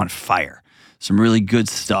electric, on fire. Some really good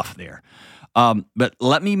stuff there. But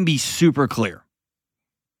let me be super clear.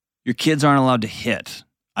 Your kids aren't allowed to hit.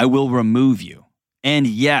 I will remove you. And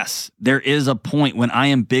yes, there is a point when I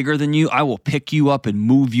am bigger than you, I will pick you up and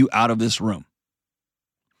move you out of this room.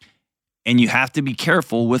 And you have to be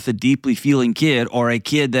careful with a deeply feeling kid or a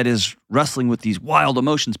kid that is wrestling with these wild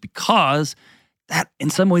emotions, because that in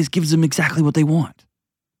some ways gives them exactly what they want.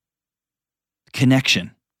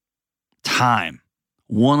 Connection, time,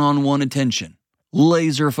 one-on-one attention,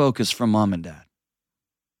 laser focus from mom and dad.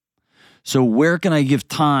 So where can I give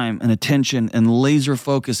time and attention and laser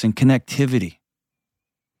focus and connectivity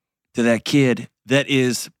to that kid that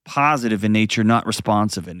is positive in nature, not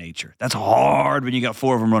responsive in nature? That's hard when you got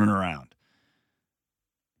 4 of them running around.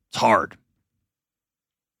 It's hard.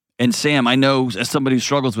 And Sam, I know as somebody who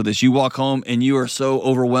struggles with this, you walk home and you are so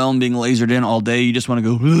overwhelmed being lasered in all day, you just want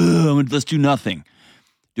to go, let's do nothing.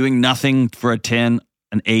 Doing nothing for a 10,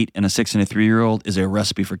 an 8, and a 6, and a 3-year-old is a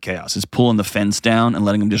recipe for chaos. It's pulling the fence down and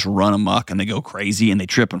letting them just run amok, and they go crazy and they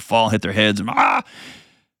trip and fall, hit their heads. And,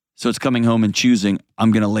 So it's coming home and choosing,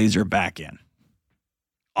 I'm going to laser back in.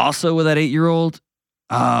 Also with that 8-year-old,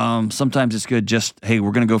 sometimes it's good just, hey,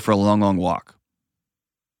 we're going to go for a long, long walk.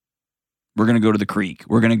 We're going to go to the creek.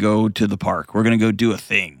 We're going to go to the park. We're going to go do a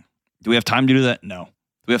thing. Do we have time to do that? No. Do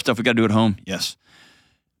we have stuff we got to do at home? Yes.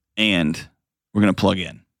 And we're going to plug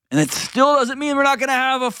in. And it still doesn't mean we're not going to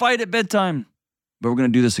have a fight at bedtime. But we're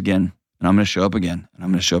going to do this again. And I'm going to show up again. And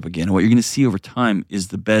I'm going to show up again. And what you're going to see over time is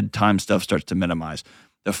the bedtime stuff starts to minimize.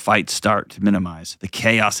 The fights start to minimize. The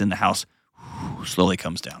chaos in the house slowly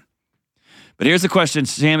comes down. But here's the question,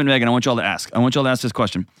 Sam and Megan, I want y'all to ask. I want y'all to ask this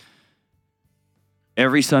question.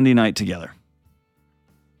 Every Sunday night together,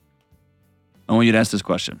 I want you to ask this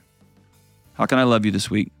question. How can I love you this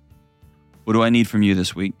week? What do I need from you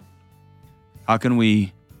this week? How can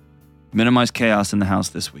we minimize chaos in the house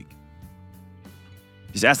this week?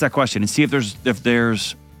 Just ask that question and see if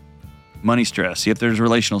there's money stress. See if there's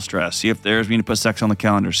relational stress. See if there's we need to put sex on the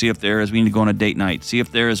calendar. See if there is we need to go on a date night. See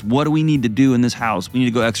if there is what do we need to do in this house? We need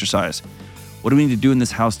to go exercise. What do we need to do in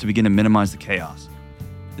this house to begin to minimize the chaos?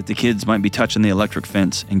 That the kids might be touching the electric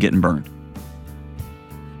fence and getting burned.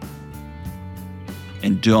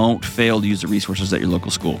 And don't fail to use the resources at your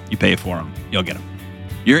local school. You pay for them. You'll get them.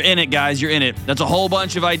 You're in it, guys. You're in it. That's a whole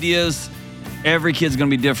bunch of ideas. Every kid's going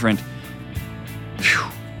to be different. Whew.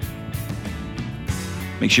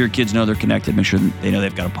 Make sure your kids know they're connected. Make sure they know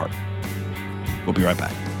they've got a partner. We'll be right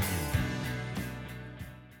back.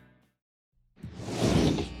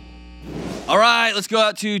 All right, let's go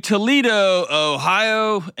out to Toledo,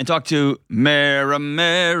 Ohio, and talk to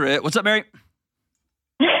Mary. What's up, Mary?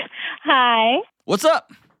 Hi. What's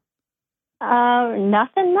up?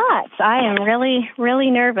 Nothing much. I am really, really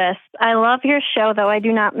nervous. I love your show, though I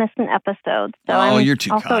do not miss an episode. So I'm you're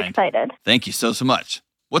too also kind. excited. Thank you so much.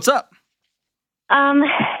 What's up?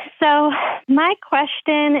 So my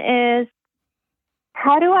question is,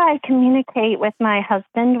 how do I communicate with my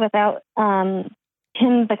husband without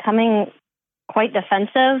him becoming quite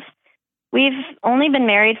defensive? We've only been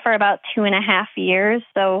married for about 2.5 years,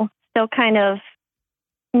 so still kind of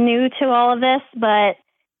new to all of this, but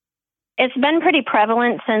it's been pretty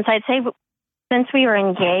prevalent since we were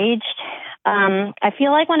engaged. I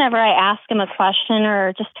feel like whenever I ask him a question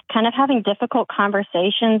or just kind of having difficult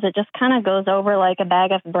conversations, it just kind of goes over like a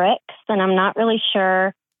bag of bricks, and I'm not really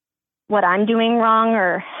sure what I'm doing wrong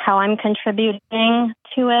or how I'm contributing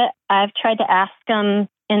to it. I've tried to ask him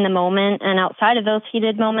in the moment and outside of those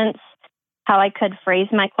heated moments how I could phrase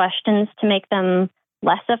my questions to make them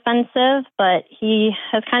less offensive, but he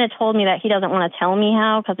has kind of told me that he doesn't want to tell me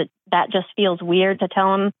how because that just feels weird to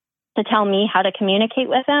tell me how to communicate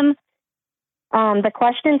with him. The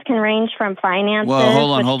questions can range from finances. Well,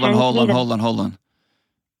 hold on.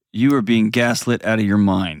 You are being gaslit out of your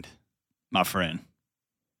mind, my friend.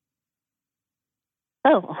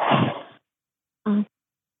 Oh. Let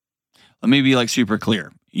me be super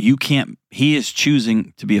clear. He is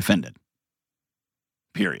choosing to be offended.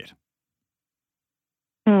 Period.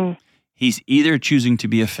 He's either choosing to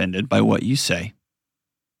be offended by what you say.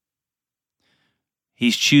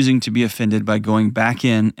 He's choosing to be offended by going back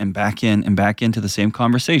in and back in and back into the same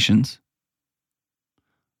conversations.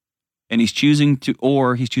 And he's choosing to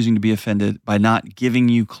be offended by not giving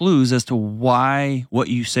you clues as to why what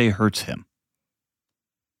you say hurts him.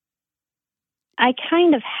 I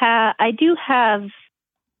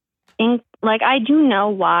do know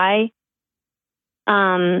why.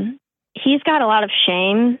 He's got a lot of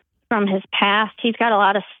shame from his past. He's got a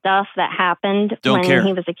lot of stuff that happened he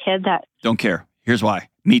was a kid that... Don't care. Here's why.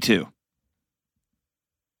 Me too.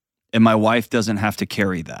 And my wife doesn't have to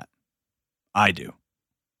carry that. I do.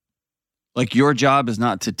 Your job is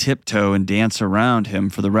not to tiptoe and dance around him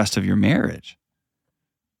for the rest of your marriage.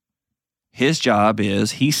 His job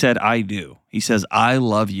is, he said, I do. He says, I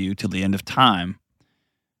love you till the end of time.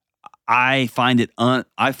 I find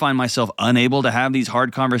myself unable to have these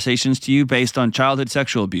hard conversations to you based on childhood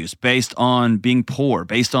sexual abuse, based on being poor,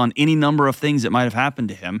 based on any number of things that might have happened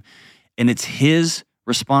to him. And it's his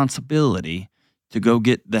responsibility to go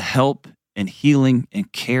get the help and healing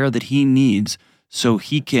and care that he needs so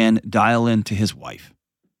he can dial into his wife.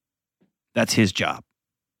 That's his job.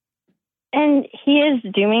 And he is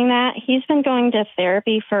doing that. He's been going to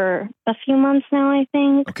therapy for a few months now, I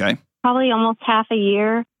think. Okay. Probably almost half a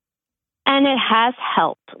year. And it has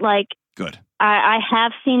helped. Good. I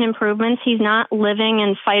have seen improvements. He's not living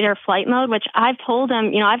in fight or flight mode, which I've told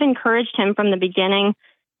him, I've encouraged him from the beginning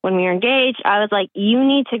when we were engaged. I was like, you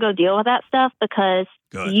need to go deal with that stuff because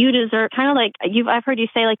Good. You deserve, I've heard you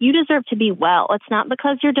say, you deserve to be well. It's not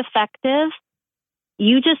because you're defective.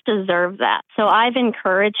 You just deserve that. So I've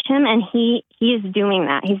encouraged him, and he is doing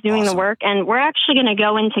that. He's doing the work, and we're actually going to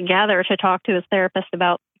go in together to talk to his therapist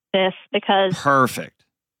about this because... Perfect.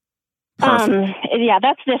 Yeah,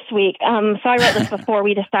 that's this week. So I wrote this before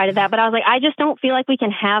we decided that, but I was like, I just don't feel like we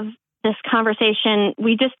can have this conversation.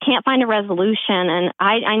 We just can't find a resolution, and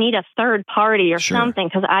I need a third party or something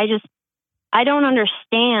because I don't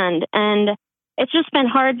understand. And it's just been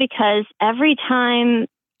hard because every time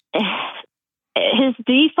his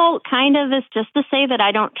default kind of is just to say that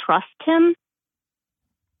I don't trust him.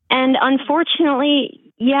 And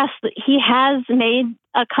unfortunately, yes, he has made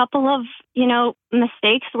a couple of,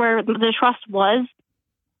 mistakes where the trust was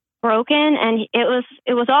broken, and it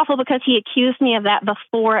was awful because he accused me of that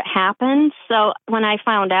before it happened. So when I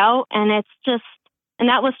found out, and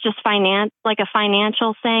that was just a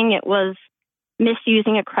financial thing. It was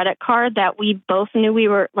misusing a credit card that we both knew we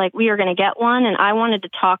were going to get one, and I wanted to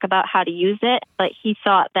talk about how to use it, but he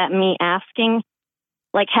thought that me asking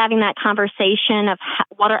like having that conversation of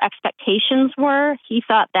what our expectations were, he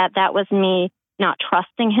thought that that was me not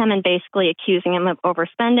trusting him and basically accusing him of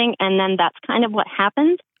overspending. And then that's kind of what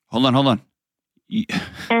happened. Hold on.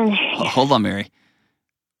 And Hold on, Mary.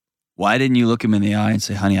 Why didn't you look him in the eye and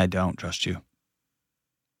say, honey, I don't trust you?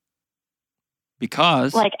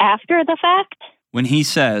 Because like after the fact, when he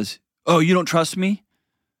says, oh, you don't trust me?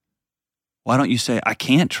 Why don't you say, I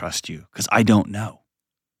can't trust you because I don't know?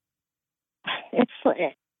 it's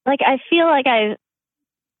like, I feel like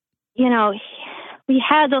we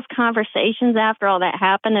had those conversations after all that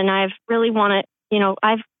happened, and I've really wanted,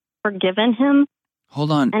 I've forgiven him.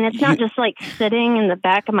 Hold on. And it's not just like sitting in the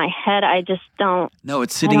back of my head. I just don't. No,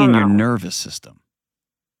 it's sitting in your nervous system.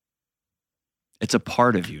 It's a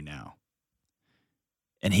part of you now.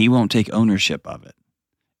 And he won't take ownership of it.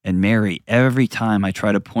 And Mary, every time I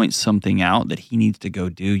try to point something out that he needs to go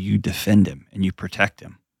do, you defend him and you protect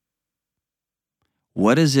him.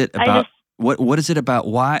 What is it about? What is it about?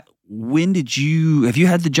 Why? When have you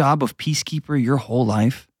had the job of peacekeeper your whole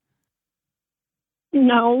life?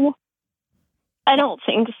 No, I don't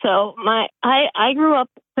think so. I grew up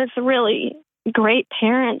with really great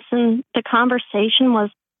parents, and the conversation was,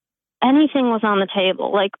 anything was on the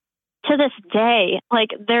table. Like, to this day, like,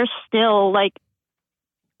 they're still like,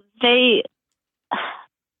 they're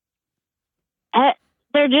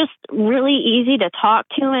just really easy to talk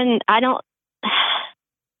to, and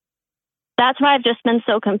that's why I've just been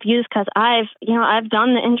so confused, because I've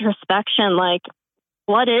done the introspection, like,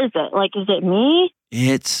 what is it? Like, is it me?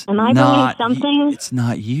 Am I doing something? It's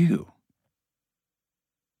not you.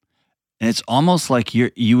 And it's almost like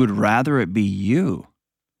you would rather it be you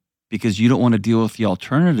because you don't want to deal with the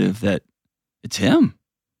alternative that it's him.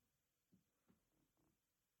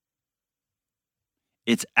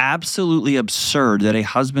 It's absolutely absurd that a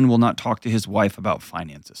husband will not talk to his wife about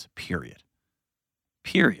finances, period.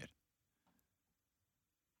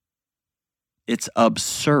 It's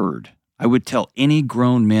absurd. I would tell any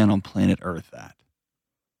grown man on planet Earth that.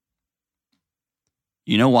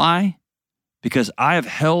 You know why? Because I have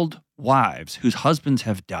held wives whose husbands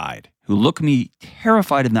have died, who look me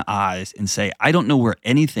terrified in the eyes and say, I don't know where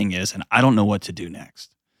anything is and I don't know what to do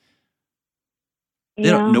next. They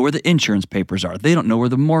don't know where the insurance papers are. They don't know where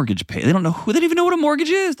the mortgage pay. They don't even know what a mortgage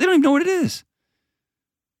is. They don't even know what it is.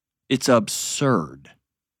 It's absurd.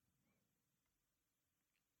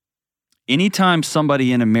 Anytime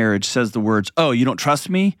somebody in a marriage says the words, oh, you don't trust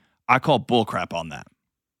me, I call bullcrap on that.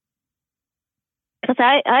 Because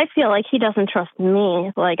I feel like he doesn't trust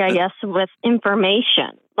me, like, I guess, with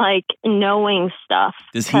information, like knowing stuff.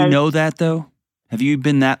 Does he know that, though? Have you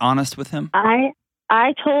been that honest with him?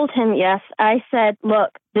 I told him, yes. I said,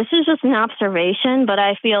 look, this is just an observation, but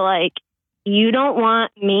I feel like you don't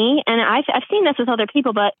want me, and I've seen this with other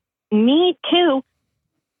people, but me too,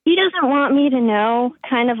 he doesn't want me to know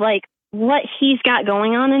kind of like what he's got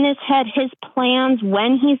going on in his head, his plans,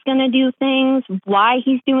 when he's going to do things, why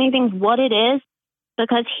he's doing things, what it is,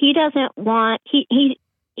 because he doesn't want,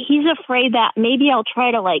 he's afraid that maybe I'll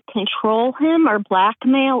try to like control him or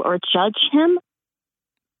blackmail or judge him.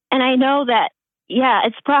 And I know that, yeah,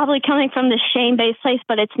 it's probably coming from the shame-based place,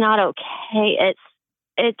 but it's not okay.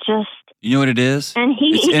 It just... You know what it is? And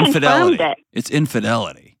he infidelity. Confirmed it. It's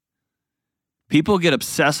infidelity. People get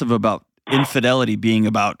obsessive about infidelity being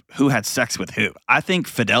about who had sex with who. I think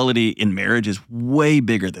fidelity in marriage is way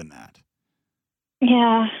bigger than that.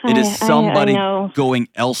 Yeah. It is somebody going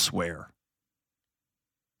elsewhere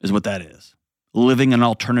is what that is. Living an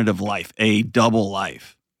alternative life, a double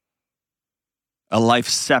life. A life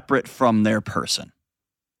separate from their person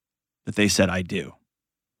that they said, I do.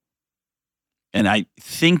 And I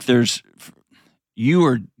think I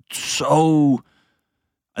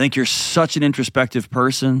think you're such an introspective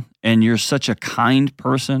person and you're such a kind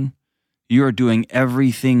person. You are doing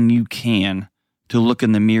everything you can to look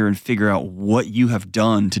in the mirror and figure out what you have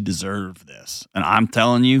done to deserve this. And I'm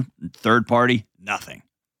telling you, third party, nothing.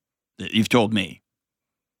 You've told me.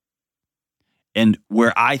 And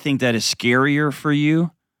where I think that is scarier for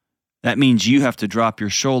you, that means you have to drop your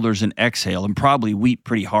shoulders and exhale and probably weep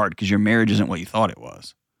pretty hard because your marriage isn't what you thought it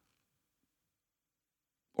was.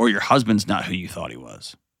 Or your husband's not who you thought he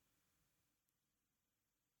was.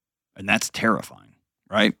 And that's terrifying,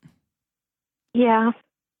 right? Yeah.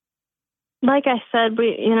 Like I said,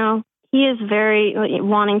 he is very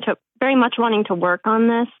much wanting to work on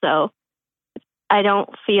this. So I don't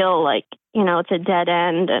feel like, it's a dead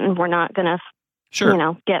end and we're not going to,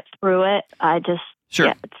 get through it.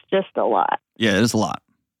 Yeah, it's just a lot. Yeah, it is a lot.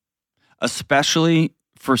 Especially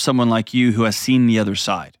for someone like you who has seen the other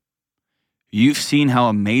side, You've seen how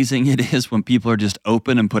amazing it is when people are just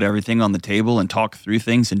open and put everything on the table and talk through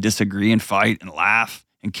things and disagree and fight and laugh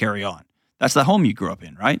and carry on. That's the home you grew up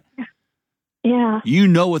in, right? Yeah. You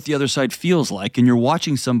know what the other side feels like, and you're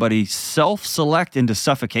watching somebody self-select into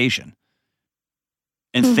suffocation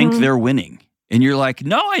and think they're winning. And you're like,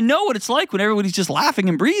 no, I know what it's like when everybody's just laughing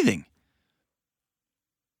and breathing.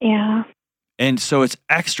 Yeah. And so it's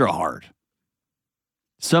extra hard.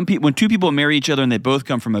 Some people, when two people marry each other and they both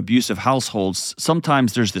come from abusive households,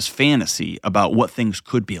 sometimes there's this fantasy about what things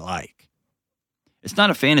could be like. It's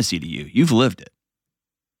not a fantasy to you. You've lived it.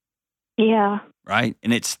 Yeah. Right?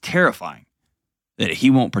 And it's terrifying that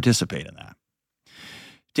he won't participate in that.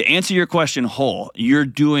 To answer your question whole, you're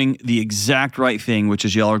doing the exact right thing, which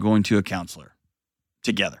is y'all are going to a counselor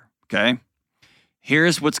together, okay?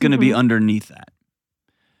 Here's what's going to be underneath that.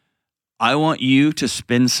 I want you to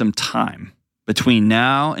spend some time between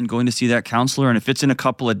now and going to see that counselor. And if it's in a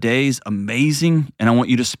couple of days, amazing. And I want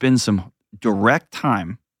you to spend some direct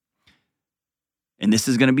time, and this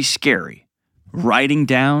is going to be scary, writing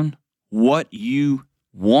down what you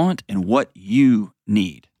want and what you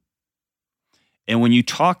need. And when you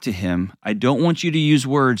talk to him, I don't want you to use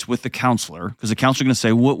words with the counselor, because the counselor is going to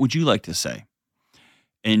say, what would you like to say?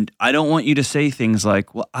 And I don't want you to say things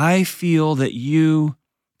like, well, I feel that you,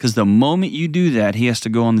 because the moment you do that, he has to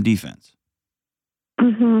go on the defense.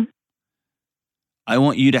 I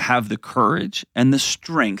want you to have the courage and the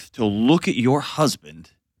strength to look at your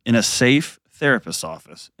husband in a safe therapist's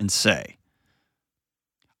office and say,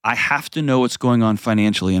 I have to know what's going on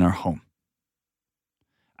financially in our home.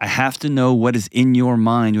 I have to know what is in your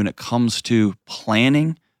mind when it comes to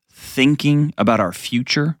planning, thinking about our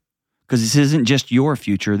future, because this isn't just your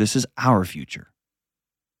future, this is our future.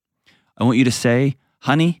 I want you to say,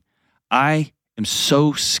 honey, I am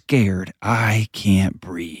so scared I can't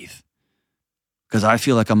breathe because I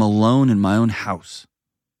feel like I'm alone in my own house.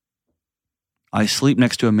 I sleep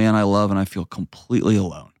next to a man I love and I feel completely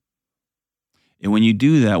alone. And when you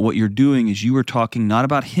do that, what you're doing is you are talking not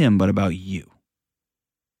about him, but about you.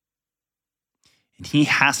 And he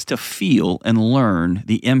has to feel and learn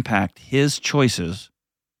the impact his choices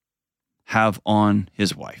have on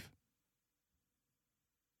his wife.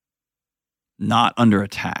 Not under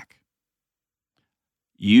attack.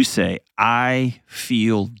 You say, I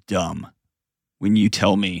feel dumb when you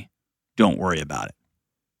tell me, don't worry about it.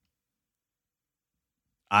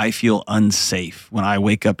 I feel unsafe when I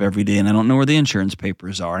wake up every day and I don't know where the insurance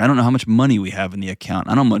papers are. And I don't know how much money we have in the account.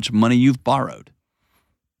 I don't know how much money you've borrowed.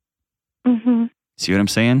 See what I'm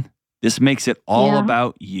saying? This makes it all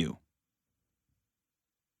about you.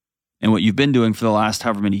 And what you've been doing for the last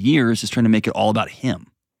however many years is trying to make it all about him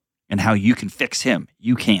and how you can fix him.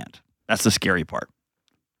 You can't. That's the scary part.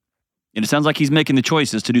 And it sounds like he's making the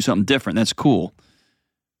choices to do something different. That's cool.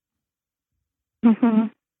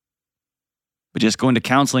 But just going to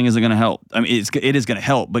counseling isn't going to help. I mean, it is going to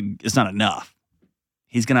help, but it's not enough.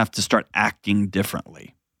 He's going to have to start acting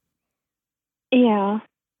differently. Yeah.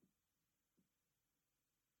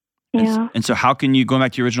 Yeah. And so how can you, going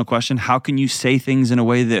back to your original question, how can you say things in a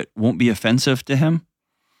way that won't be offensive to him?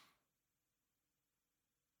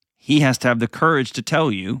 He has to have the courage to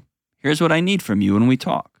tell you, here's what I need from you when we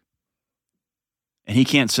talk. And he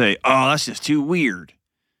can't say, oh, that's just too weird.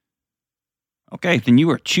 Okay, then you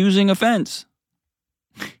are choosing offense.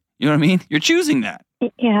 You know what I mean? You're choosing that.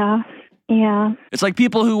 Yeah. Yeah. It's like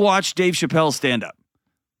people who watch Dave Chappelle stand up.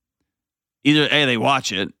 Either A, they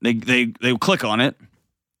watch it, they click on it,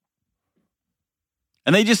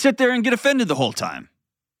 and they just sit there and get offended the whole time.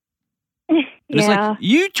 It's like,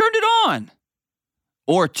 you turned it on.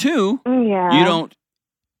 Or two, you don't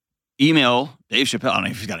email Dave Chappelle, I don't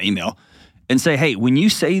know if he's got an email, and say, hey, when you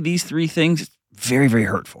say these three things, it's very, very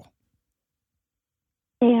hurtful.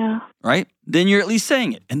 Yeah. Right? Then you're at least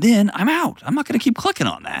saying it. And then I'm out. I'm not going to keep clicking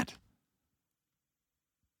on that.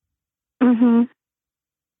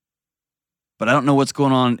 But I don't know what's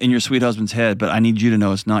going on in your sweet husband's head, but I need you to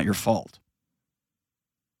know it's not your fault.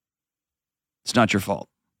 It's not your fault.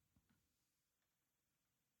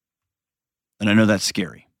 And I know that's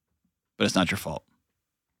scary, but it's not your fault.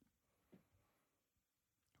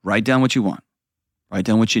 Write down what you want. Write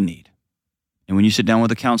down what you need. And when you sit down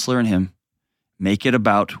with a counselor and him, make it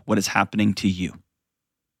about what is happening to you.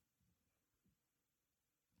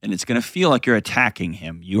 And it's going to feel like you're attacking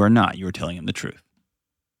him. You are not. You are telling him the truth.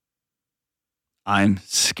 I'm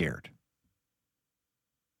scared.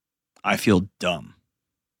 I feel dumb.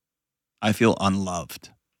 I feel unloved.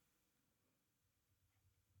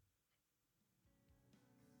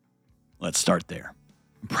 Let's start there.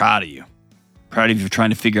 I'm proud of you. Proud of you for trying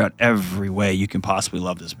to figure out every way you can possibly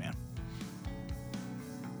love this man.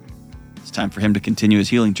 It's time for him to continue his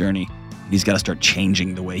healing journey. And he's got to start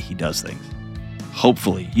changing the way he does things.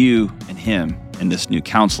 Hopefully, you and him and this new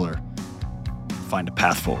counselor find a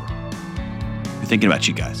path forward. We're thinking about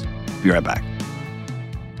you guys. Be right back.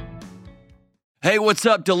 Hey, what's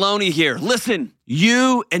up? Deloney here. Listen,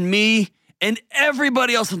 you and me and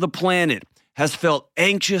everybody else on the planet has felt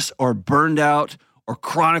anxious or burned out or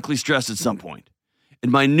chronically stressed at some point. In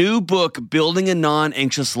my new book, Building a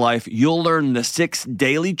Non-Anxious Life, you'll learn the 6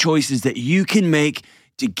 daily choices that you can make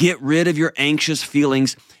to get rid of your anxious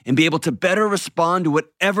feelings and be able to better respond to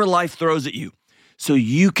whatever life throws at you so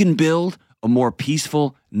you can build a more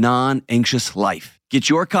peaceful, non-anxious life. Get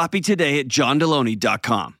your copy today at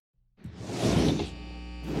johndeloney.com.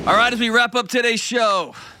 All right, as we wrap up today's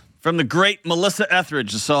show, from the great Melissa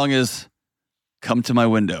Etheridge, the song is Come to My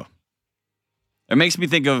Window. It makes me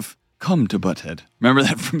think of Come to Butthead. Remember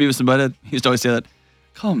that from Beavis and Butthead? He used to always say that.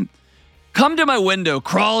 Come to my window,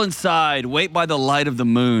 crawl inside, wait by the light of the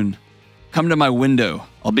moon. Come to my window,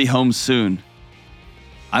 I'll be home soon.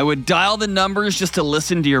 I would dial the numbers just to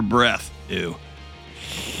listen to your breath. Ew.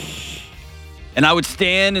 And I would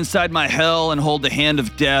stand inside my hell and hold the hand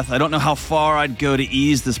of death. I don't know how far I'd go to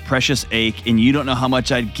ease this precious ache, and you don't know how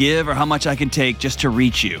much I'd give or how much I can take just to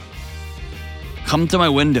reach you. Come to my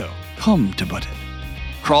window. Come to Butthead.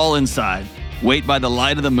 Crawl inside. Wait by the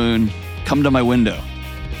light of the moon. Come to my window.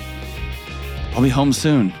 I'll be home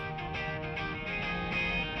soon.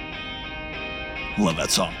 Love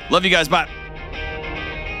that song. Love you guys. Bye.